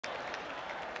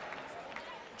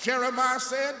Jeremiah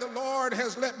said, the Lord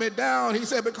has let me down. He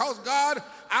said, because God,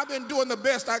 I've been doing the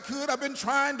best I could. I've been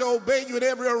trying to obey you in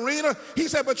every arena. He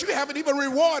said, but you haven't even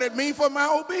rewarded me for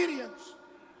my obedience.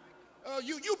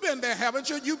 You've been there, haven't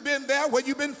you? You've been there where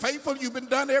you've been faithful. You've been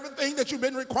done everything that you've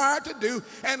been required to do.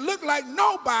 And look like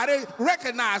nobody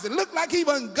recognized it. Look like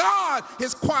even God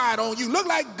is quiet on you. Look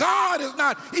like God is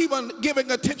not even giving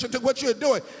attention to what you're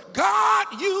doing. God,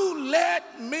 you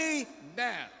let me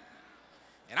down.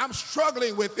 And I'm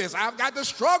struggling with this. I've got to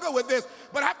struggle with this.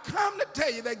 But I've come to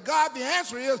tell you that God, the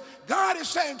answer is, God is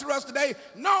saying to us today,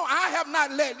 no, I have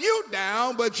not let you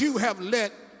down, but you have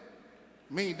let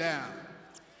me down.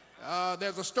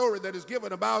 There's a story that is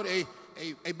given about a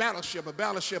battleship. A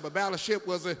battleship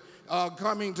was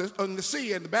coming on the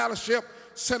sea, and the battleship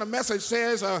sent a message,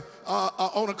 says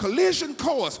on a collision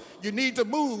course, you need to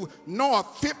move north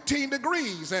 15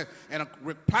 degrees. And a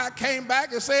reply came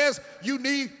back and says, you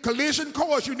need collision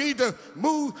course, you need to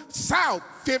move south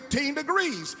 15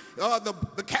 degrees.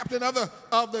 The captain of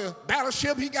the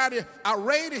battleship, he got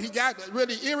irate, he got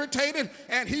really irritated,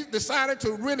 and he decided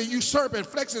to really usurp and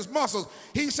flex his muscles.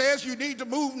 He says, you need to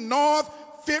move north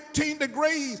 15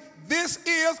 degrees. This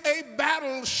is a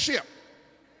battleship.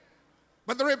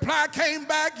 But the reply came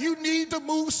back, you need to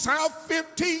move south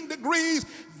 15 degrees.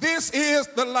 This is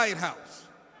the lighthouse.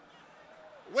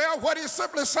 Well, what he's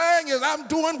simply saying is, I'm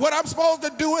doing what I'm supposed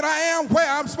to do, and I am where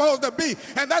I'm supposed to be.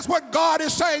 And that's what God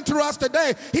is saying to us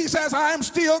today. He says, I am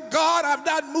still God. I've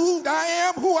not moved. I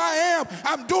am who I am.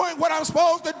 I'm doing what I'm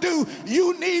supposed to do.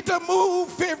 You need to move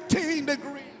 15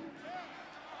 degrees.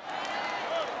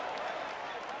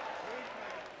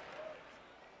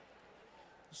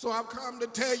 So I've come to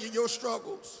tell you your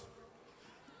struggles.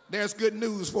 There's good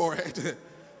news for it.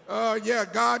 Yeah,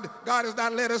 God has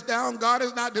not let us down. God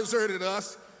has not deserted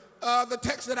us. The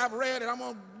text that I've read, and I'm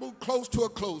going to move close to a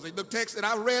closing, the text that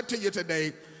I read to you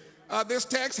today, this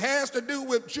text has to do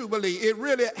with Jubilee. It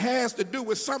really has to do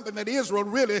with something that Israel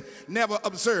really never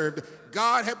observed.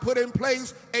 God had put in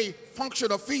place a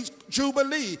function of feast.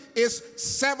 Jubilee is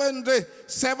seven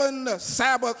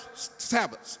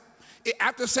Sabbaths.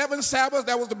 After 7 Sabbaths,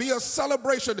 there was to be a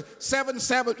celebration. 7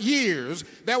 Sabbath years,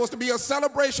 there was to be a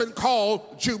celebration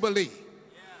called Jubilee.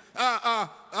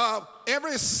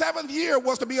 Every 7th year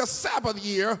was to be a Sabbath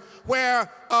year where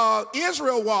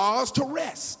Israel was to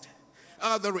rest.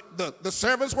 The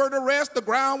servants were to rest, the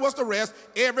ground was to rest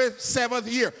every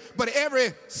 7th year. But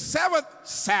every 7th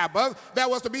Sabbath, there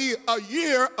was to be a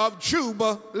year of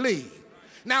Jubilee.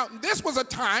 Now, this was a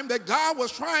time that God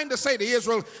was trying to say to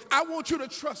Israel, I want you to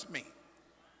trust me.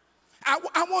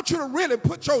 I want you to really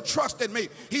put your trust in me.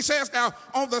 He says, now,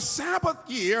 on the Sabbath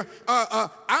year,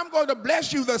 I'm going to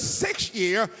bless you the 6th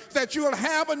year that you'll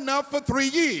have enough for 3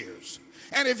 years.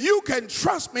 And if you can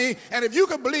trust me, and if you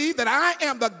can believe that I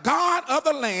am the God of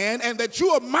the land, and that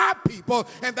you are my people,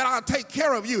 and that I'll take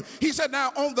care of you. He said,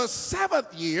 now on the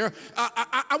 7th year,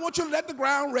 I want you to let the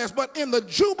ground rest, but in the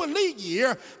Jubilee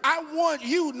year, I want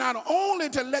you not only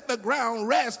to let the ground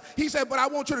rest, he said, but I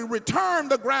want you to return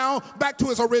the ground back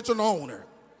to its original owner.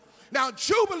 Now,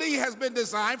 Jubilee has been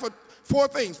designed for 4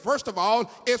 things. First of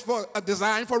all, it's for a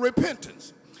design for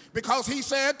repentance. Because he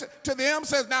said to them,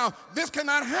 says, now, this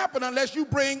cannot happen unless you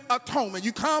bring atonement.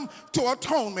 You come to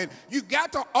atonement. You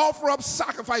got to offer up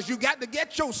sacrifice. You got to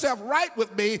get yourself right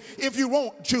with me if you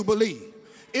want Jubilee.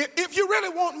 If you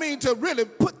really want me to really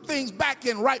put things back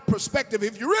in right perspective,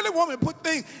 if you really want me to put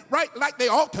things right like they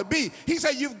ought to be, he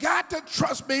said, you've got to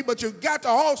trust me, but you've got to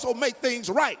also make things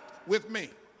right with me.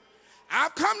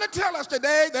 I've come to tell us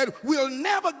today that we'll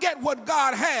never get what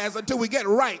God has until we get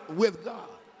right with God.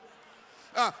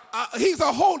 He's a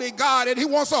holy God, and he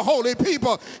wants a holy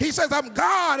people. He says, I'm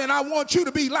God, and I want you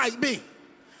to be like me.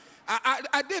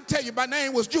 I did tell you my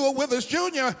name was Jewel Withers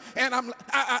Jr., and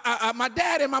my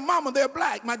dad and my mama, they're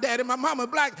black. My dad and my mama are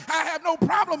black. I have no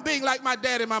problem being like my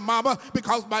dad and my mama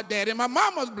because my dad and my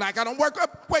mama's black. I don't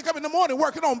wake up in the morning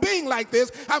working on being like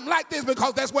this. I'm like this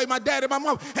because that's the way my dad and my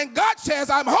mama. And God says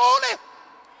I'm holy,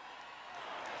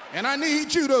 and I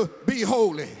need you to be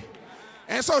holy.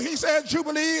 And so he said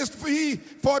Jubilee is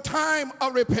for a time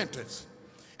of repentance.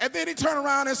 And then he turned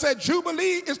around and said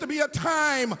Jubilee is to be a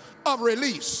time of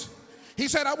release. He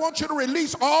said, I want you to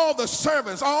release all the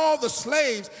servants, all the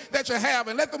slaves that you have,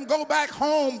 and let them go back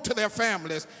home to their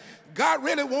families. God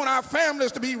really wants our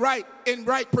families to be right, in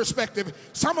right perspective.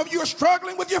 Some of you are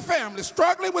struggling with your family,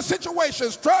 struggling with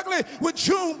situations, struggling with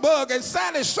Junebug and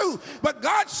Sally Sue. But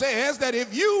God says that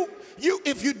if you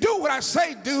if you do what I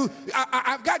say do,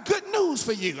 I've got good news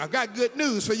for you. I've got good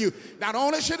news for you. Not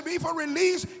only should it be for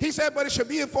release, he said, but it should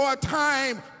be for a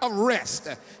time of rest.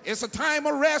 It's a time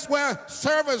of rest where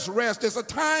servants rest. It's a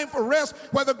time for rest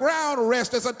where the ground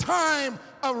rests. It's a time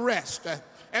of rest.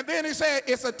 And then he said,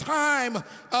 it's a time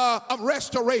of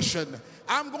restoration.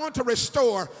 I'm going to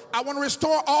restore. I want to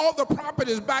restore all the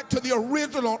properties back to the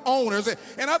original owners.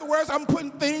 In other words, I'm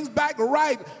putting things back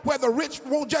right where the rich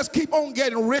won't just keep on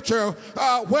getting richer,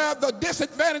 where the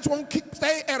disadvantaged won't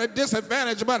stay at a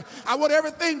disadvantage. But I want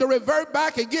everything to revert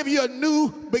back and give you a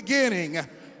new beginning.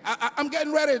 I'm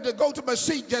getting ready to go to my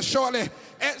seat just shortly.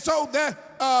 And so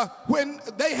when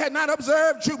they had not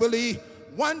observed Jubilee,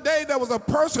 one day there was a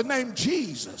person named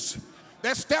Jesus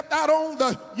that stepped out on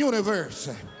the universe.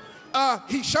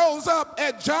 He shows up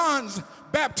at John's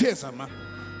baptism,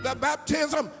 the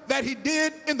baptism that he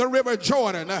did in the river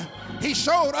Jordan. He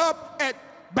showed up at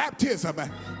baptism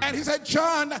and he said,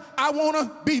 John, I want to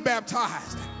be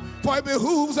baptized, for it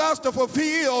behooves us to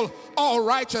fulfill all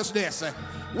righteousness.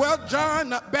 Well,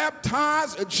 John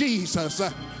baptized Jesus,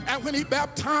 and when he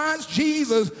baptized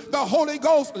Jesus, the Holy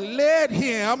Ghost led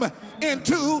him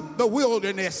into the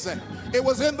wilderness. It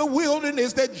was in the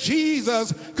wilderness that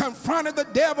Jesus confronted the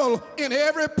devil in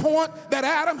every point that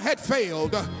Adam had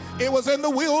failed. It was in the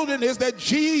wilderness that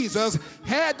Jesus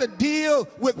had to deal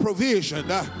with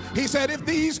provision. He said, if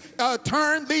these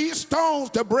turn these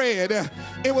stones to bread.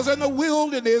 It was in the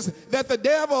wilderness that the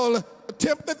devil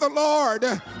tempted the Lord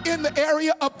in the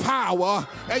area of power.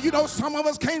 And you know, some of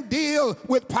us can't deal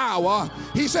with power.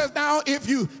 He says, now if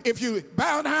you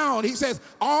bow down, he says,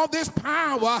 all this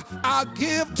power I'll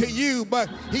give to you. But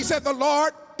he said, the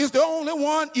Lord is the only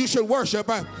one you should worship.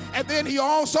 And then he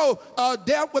also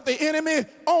dealt with the enemy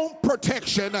on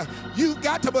protection. You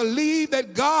got to believe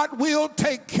that God will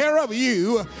take care of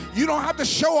you. You don't have to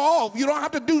show off. You don't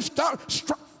have to do stuff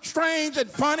strange and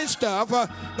funny stuff.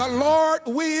 The Lord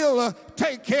will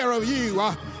take care of you.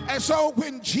 And so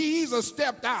when Jesus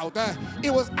stepped out,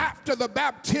 it was after the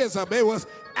baptism. It was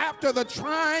after the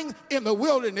trying in the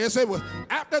wilderness. It was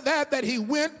after that he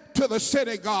went to the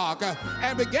synagogue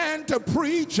and began to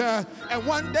preach. And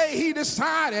one day he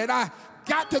decided, I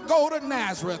got to go to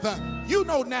Nazareth. You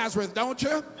know Nazareth, don't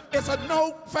you? It's a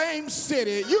no-fame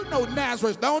city. You know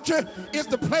Nazareth, don't you? It's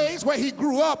the place where he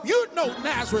grew up. You know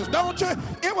Nazareth, don't you?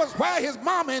 It was where his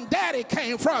mama and daddy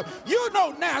came from. You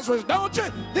know Nazareth, don't you?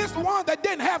 This one that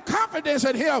didn't have confidence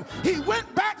in him, he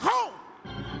went back home.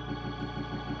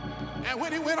 And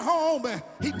when he went home,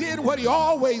 he did what he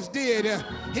always did.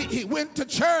 He went to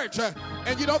church.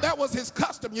 And you know, that was his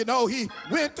custom. You know, he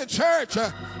went to church.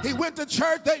 He went to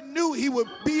church. They knew he would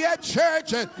be at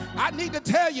church. And I need to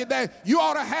tell you that you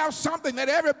ought to have something that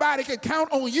everybody can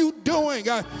count on you doing.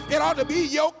 It ought to be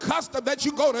your custom that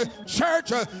you go to church,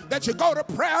 that you go to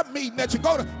prayer meeting, that you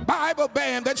go to Bible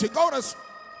band, that you go to...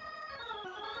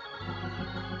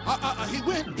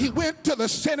 He went to the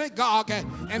synagogue,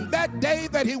 and that day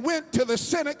that he went to the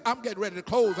synagogue, I'm getting ready to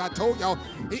close, I told y'all.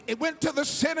 He went to the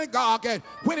synagogue, and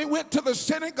when he went to the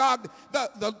synagogue,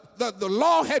 the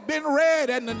law had been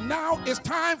read, and now it's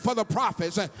time for the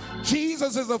prophets.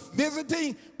 Jesus is a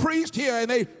visiting priest here, and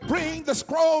they bring the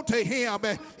scroll to him.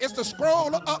 It's the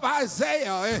scroll of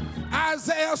Isaiah.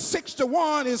 Isaiah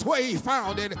 61 is where he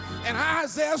found it, and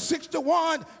Isaiah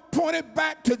 61 pointed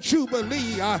back to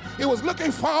Jubilee. It was looking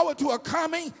forward to a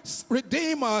coming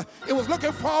Redeemer. It was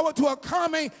looking forward to a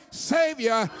coming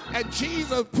Savior. And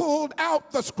Jesus pulled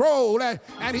out the scroll and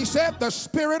he said, the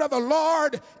Spirit of the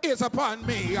Lord is upon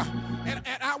me. And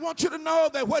I want you to know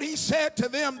that what he said to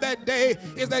them that day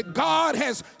is that God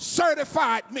has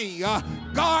certified me.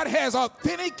 God has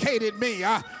authenticated me.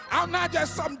 I'm not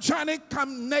just some Johnny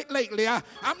come lately.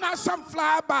 I'm not some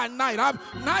fly by night. I'm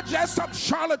not just some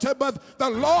charlatan, but the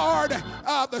Lord,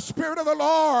 the Spirit of the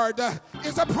Lord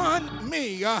is upon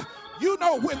me. You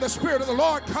know when the Spirit of the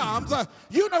Lord comes.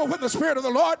 You know when the Spirit of the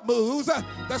Lord moves.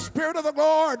 The Spirit of the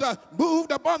Lord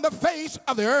moved upon the face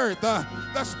of the earth.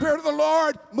 The Spirit of the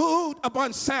Lord moved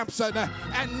upon Samson.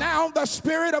 And now the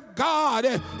Spirit of God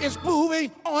is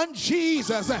moving on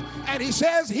Jesus. And he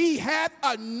says he hath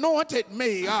anointed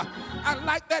me. I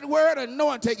like that word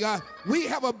anointing. We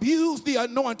have abused the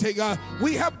anointing.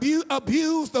 We have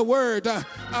abused the word.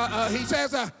 He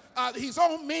says, he's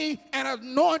on me and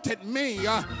anointed me.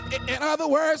 In other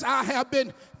words, I have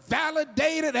been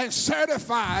validated and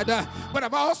certified, but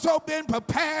I've also been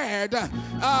prepared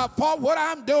for what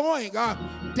I'm doing.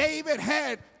 David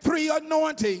had 3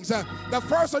 anointings. The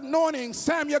first anointing,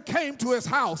 Samuel came to his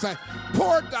house,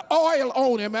 poured the oil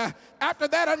on him. After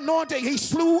that anointing, he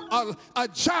slew a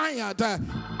giant.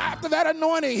 After that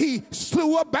anointing, he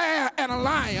slew a bear and a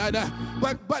lion.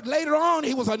 But later on,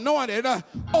 he was anointed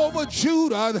over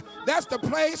Judah. That's the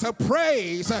place of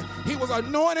praise. He was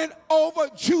anointed over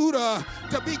Judah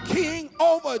to be king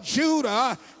over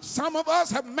Judah. Some of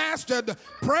us have mastered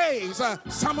praise.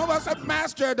 Some of us have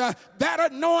mastered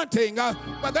that anointing.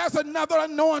 But there's another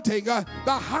anointing, the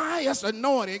highest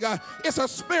anointing. It's a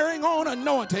spearing on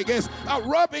anointing. It's a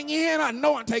rubbing in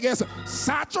anointing. It's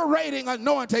saturating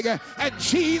anointing. And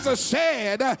Jesus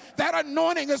said that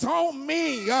anointing is on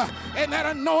me. And that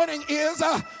anointing is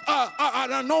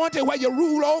an anointing where you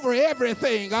rule over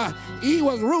everything. He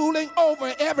was ruling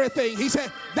over everything. He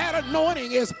said that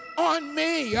anointing is on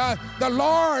me. The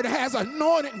Lord has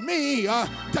anointed me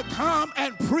to come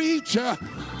and preach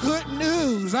good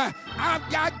news. I've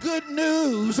got good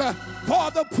news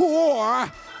for the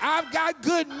poor. I've got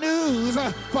good news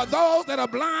for those that are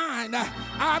blind.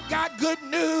 I've got good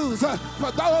news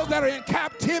for those that are in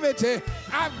captivity.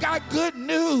 I've got good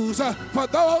news for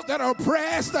those that are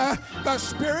oppressed. The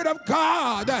Spirit of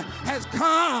God has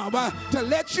come to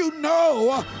let you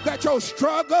know that your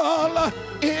struggle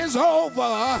is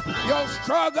over. Your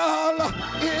struggle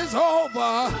is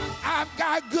over. I've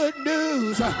got good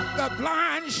news. The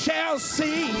blind shall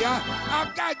see.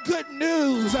 I've got good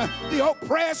news. The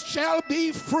oppressed shall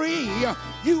be free.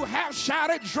 You have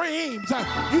shattered dreams.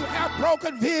 You have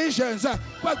broken visions.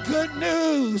 But good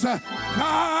news,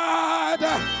 God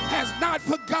has not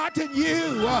forgotten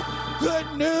you. Good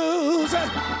news,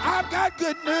 I've got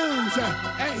good news.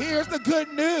 And here's the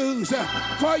good news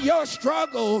for your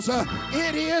struggles.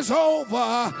 It is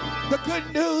over. The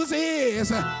good news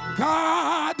is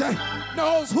God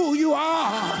knows who you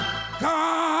are.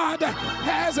 God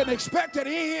has an expected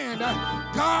end.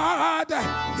 God,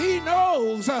 He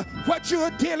knows what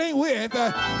you're dealing with.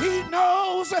 He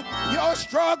knows your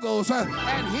struggles.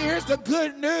 And here's the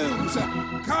good news.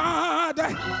 God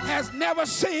has never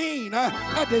seen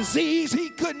a disease He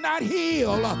could not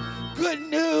heal. Good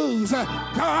news.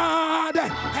 God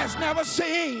has never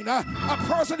seen a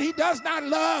person He does not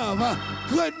love.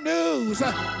 Good news.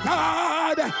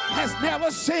 God has never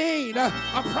seen a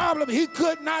problem He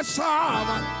could not solve.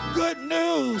 Good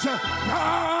news.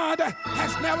 God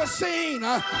has never seen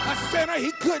a sinner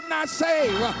He could not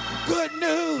save. Good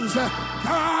news.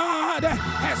 God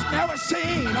has never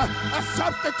seen a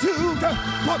substitute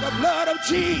for the blood of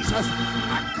Jesus.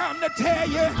 I come to tell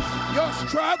you, your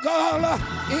struggle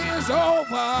is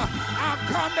over. I've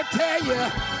come to tell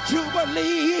you,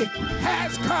 Jubilee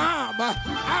has come.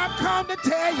 I've come to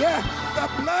tell you, the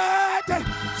blood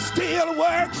still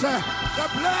works. The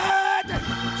blood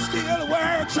still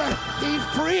works. He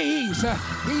frees.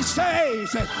 He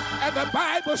saves. And the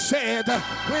Bible said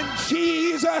when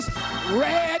Jesus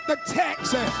read the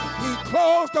text, He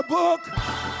closed the book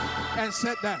and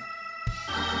sat down.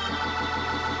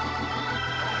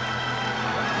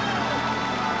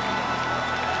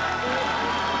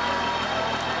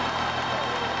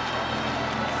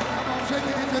 Shake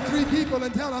hands with 3 people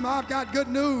and tell them, I've got good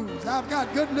news. I've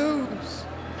got good news.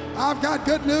 I've got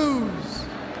good news.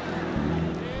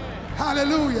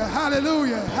 Hallelujah,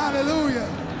 hallelujah, hallelujah,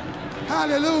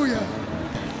 hallelujah,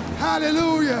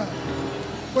 hallelujah.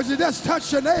 Would you just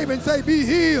touch your neighbor and say, be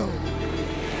healed,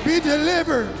 be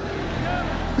delivered,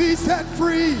 be set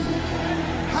free.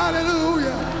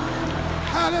 Hallelujah,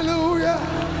 hallelujah.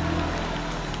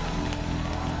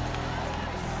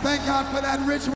 Thank God for that rich